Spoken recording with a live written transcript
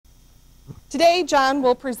Today, John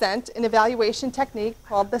will present an evaluation technique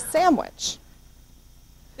called the sandwich.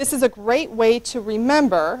 This is a great way to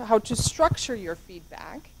remember how to structure your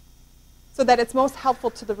feedback so that it's most helpful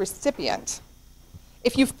to the recipient.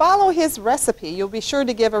 If you follow his recipe, you'll be sure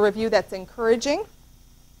to give a review that's encouraging,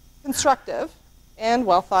 constructive, and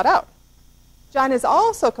well thought out. John is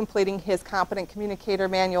also completing his Competent Communicator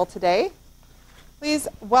Manual today. Please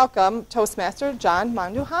welcome Toastmaster John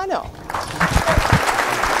Mandujano.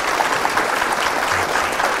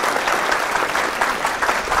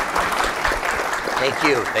 Thank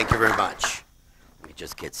you very much. Let me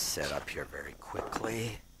just get set up here very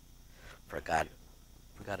quickly. Forgot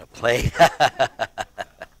to play.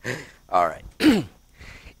 All right.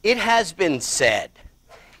 It has been said,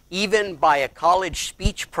 even by a college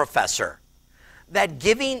speech professor, that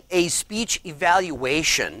giving a speech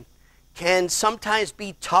evaluation can sometimes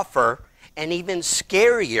be tougher and even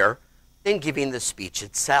scarier than giving the speech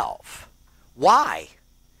itself. Why?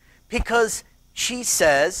 Because she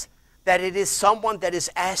says that it is someone that is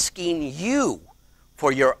asking you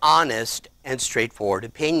for your honest and straightforward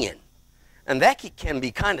opinion. And that can be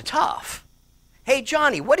kind of tough. Hey,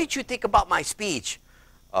 Johnny, what did you think about my speech?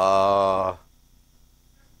 Do I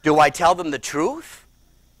tell them the truth?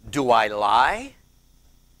 Do I lie?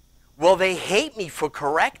 Will they hate me for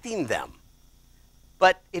correcting them?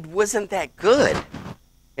 But it wasn't that good.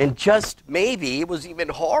 And just maybe it was even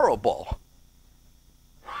horrible.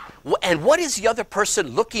 And what is the other person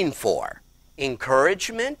looking for?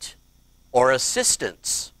 Encouragement or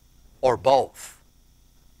assistance or both?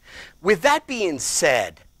 With that being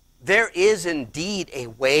said, there is indeed a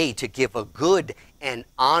way to give a good and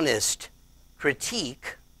honest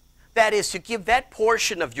critique. That is to give that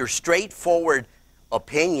portion of your straightforward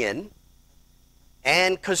opinion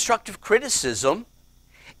and constructive criticism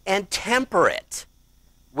and temper it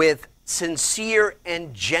with sincere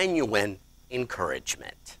and genuine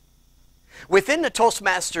encouragement. Within the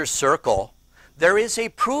Toastmasters circle, there is a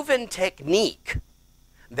proven technique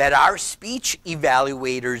that our speech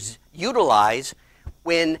evaluators utilize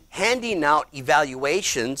when handing out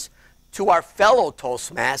evaluations to our fellow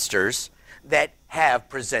Toastmasters that have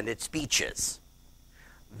presented speeches.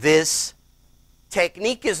 This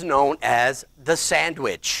technique is known as the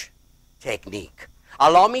sandwich technique.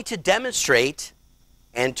 Allow me to demonstrate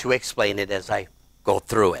and to explain it as I go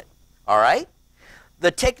through it. All right? The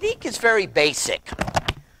technique is very basic.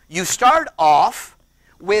 You start off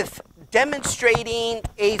with demonstrating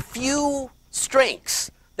a few strengths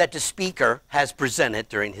that the speaker has presented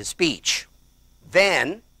during his speech.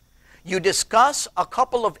 Then you discuss a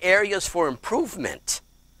couple of areas for improvement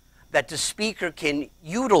that the speaker can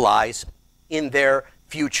utilize in their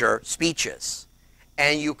future speeches.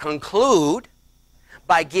 And you conclude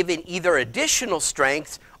by giving either additional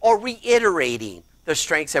strengths or reiterating the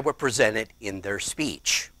strengths that were presented in their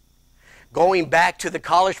speech. Going back to the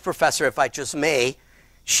college professor, if I just may,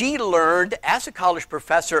 she learned as a college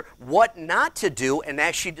professor what not to do and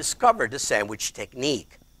actually discovered the sandwich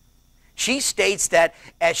technique. She states that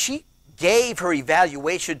as she gave her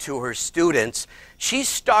evaluation to her students, she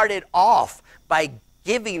started off by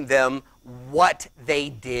giving them what they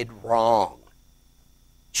did wrong.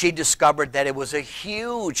 She discovered that it was a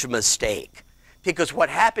huge mistake because what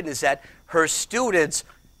happened is that her students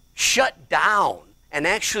shut down and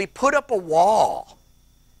actually put up a wall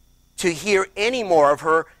to hear any more of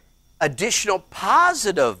her additional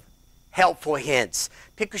positive, helpful hints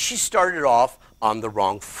because she started off on the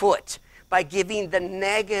wrong foot by giving the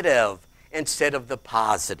negative instead of the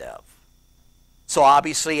positive. So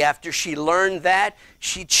obviously after she learned that,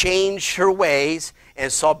 she changed her ways and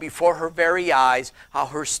saw before her very eyes how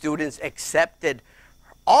her students accepted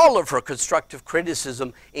all of her constructive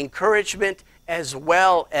criticism, encouragement, as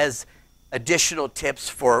well as additional tips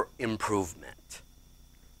for improvement.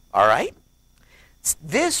 All right?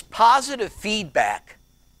 This positive feedback,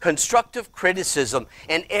 constructive criticism,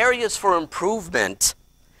 and areas for improvement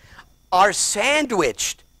are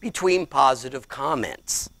sandwiched between positive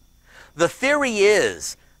comments. The theory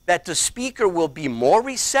is that the speaker will be more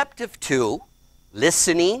receptive to,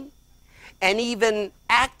 listening, and even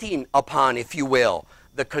acting upon, if you will,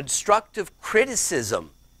 the constructive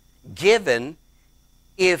criticism given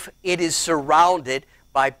if it is surrounded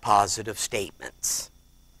by positive statements.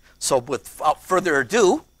 So without further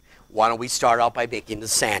ado, why don't we start out by making the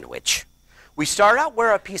sandwich. We start out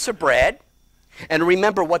with a piece of bread. And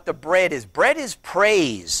remember what the bread is. Bread is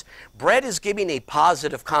praise. Bread is giving a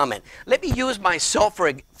positive comment. Let me use myself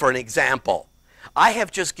for an example. I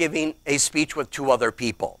have just given a speech with two other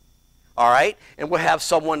people. All right? And we'll have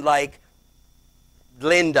someone like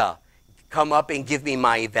Linda come up and give me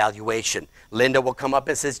my evaluation. Linda will come up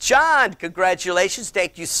and says, John, congratulations,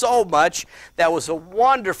 thank you so much. That was a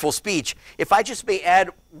wonderful speech. If I just may add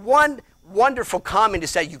one wonderful comment,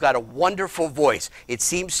 is that you got a wonderful voice. It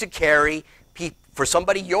seems to carry, for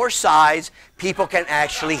somebody your size, people can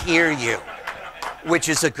actually hear you, which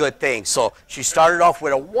is a good thing. So she started off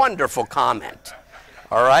with a wonderful comment.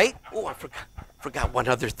 All right? Oh, I forgot one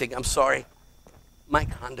other thing. I'm sorry. My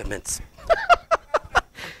condiments.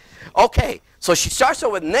 Okay, so she starts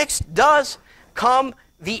over. Next does come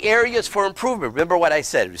the areas for improvement. Remember what I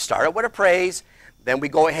said. We started with a praise, then we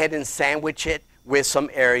go ahead and sandwich it with some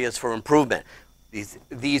areas for improvement.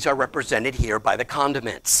 These are represented here by the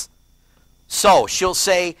condiments. So she'll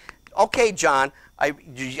say, okay, John,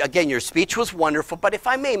 again, your speech was wonderful, but if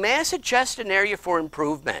I may I suggest an area for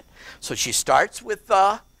improvement? So she starts with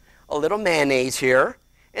a little mayonnaise here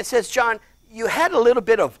and says, John, you had a little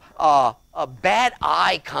bit of a bad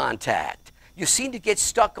eye contact. You seem to get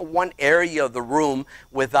stuck in one area of the room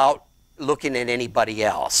without looking at anybody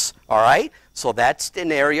else. All right? So that's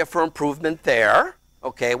an area for improvement there.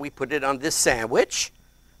 Okay, we put it on this sandwich.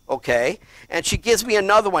 Okay, and she gives me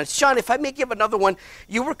another one. John, if I may give another one,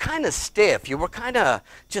 you were kind of stiff. You were kind of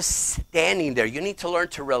just standing there. You need to learn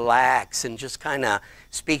to relax and just kind of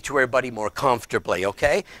speak to everybody more comfortably,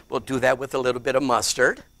 okay? We'll do that with a little bit of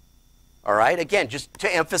mustard. All right, again, just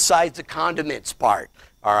to emphasize the condiments part.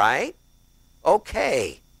 All right?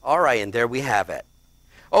 Okay, all right, and there we have it.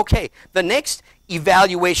 Okay, the next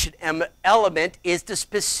evaluation element is the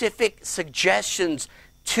specific suggestions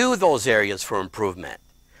to those areas for improvement.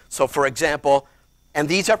 So, for example, and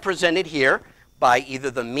these are presented here by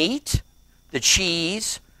either the meat, the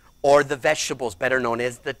cheese, or the vegetables, better known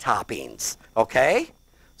as the toppings. Okay?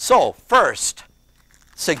 So, first,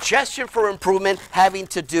 suggestion for improvement having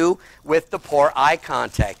to do with the poor eye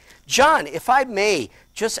contact. John, if I may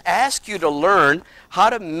just ask you to learn how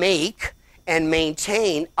to make and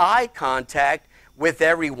maintain eye contact with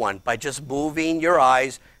everyone by just moving your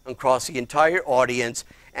eyes across the entire audience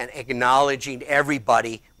and acknowledging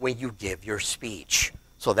everybody when you give your speech.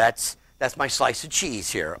 So that's my slice of cheese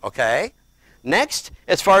here, okay? Next,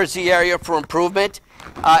 as far as the area for improvement,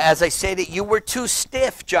 as I stated, you were too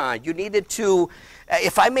stiff, John. You needed to,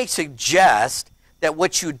 if I may suggest that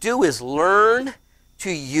what you do is learn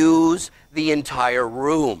to use the entire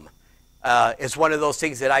room. It's one of those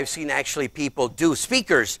things that I've seen actually people do,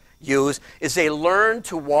 speakers use, is they learn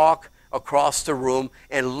to walk across the room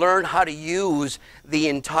and learn how to use the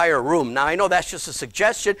entire room. Now, I know that's just a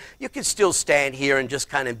suggestion. You can still stand here and just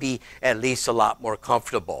kind of be at least a lot more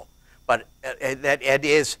comfortable. But that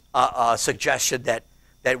is a suggestion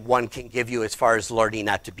that one can give you as far as learning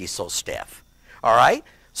not to be so stiff. All right?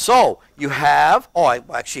 So you have,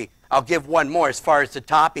 I'll give one more as far as the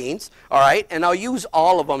toppings. All right? And I'll use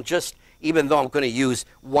all of them, just even though I'm going to use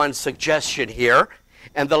one suggestion here.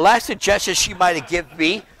 And the last suggestion she might have given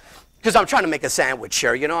me, because I'm trying to make a sandwich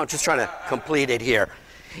here, you know, I'm just trying to complete it here,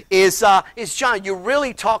 is John, you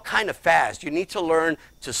really talk kind of fast. You need to learn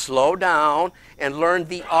to slow down and learn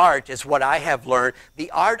the art, is what I have learned, the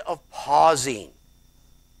art of pausing.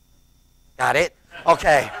 Got it?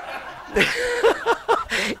 Okay.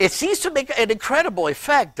 It seems to make an incredible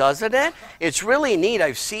effect, doesn't it? It's really neat.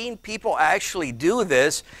 I've seen people actually do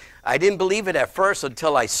this. I didn't believe it at first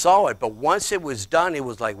until I saw it, but once it was done, it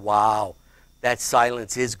was like, wow. That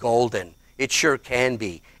silence is golden. It sure can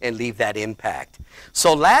be, and leave that impact.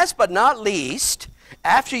 So last but not least,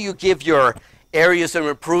 after you give your areas of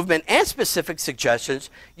improvement and specific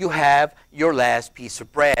suggestions, you have your last piece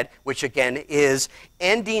of bread, which again is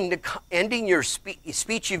ending your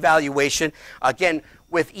speech evaluation, again,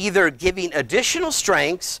 with either giving additional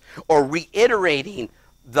strengths or reiterating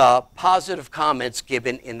the positive comments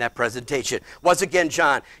given in that presentation. Once again,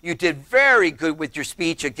 John, you did very good with your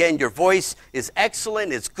speech. Again, your voice is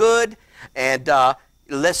excellent, it's good, and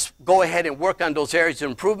let's go ahead and work on those areas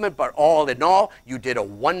of improvement, but all in all, you did a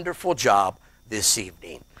wonderful job this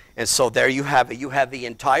evening. And so there you have it. You have the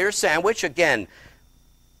entire sandwich. Again,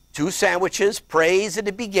 2 sandwiches, praise in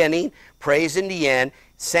the beginning, praise in the end,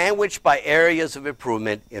 sandwiched by areas of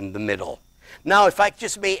improvement in the middle. Now, if I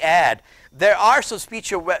just may add, there are some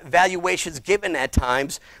speech evaluations given at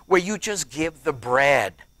times where you just give the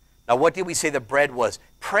bread. Now, what did we say the bread was?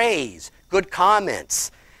 Praise, good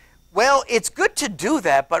comments. Well, it's good to do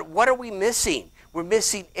that, but what are we missing? We're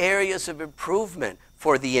missing areas of improvement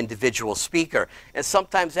for the individual speaker. And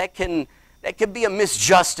sometimes that can be a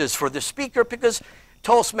misjustice for the speaker, because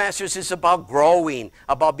Toastmasters is about growing,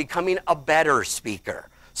 about becoming a better speaker.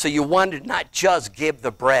 So you want to not just give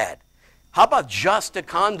the bread. How about just the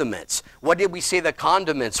condiments? What did we say the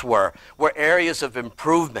condiments were? Were areas of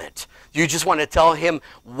improvement. You just want to tell him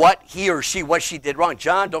what he or she, what she did wrong.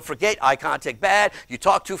 John, don't forget, eye contact bad, you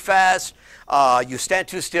talk too fast, you stand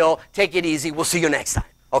too still, take it easy, we'll see you next time,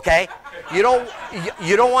 okay? You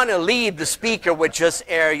don't want to leave the speaker with just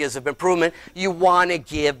areas of improvement. You want to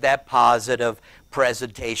give that positive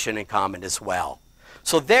presentation and comment as well.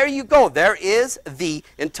 So there you go. There is the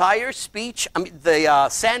entire speech, the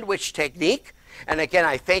sandwich technique. And again,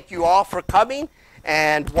 I thank you all for coming.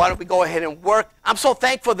 And why don't we go ahead and work. I'm so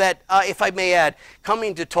thankful that, if I may add,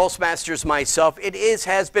 coming to Toastmasters myself,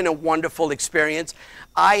 has been a wonderful experience.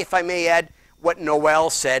 If I may add what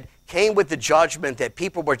Noel said, came with the judgment that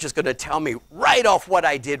people were just going to tell me right off what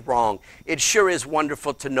I did wrong. It sure is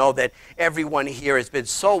wonderful to know that everyone here has been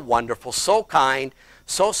so wonderful, so kind,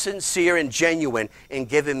 so sincere and genuine in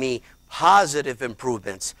giving me positive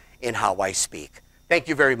improvements in how I speak. Thank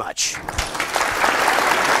you very much.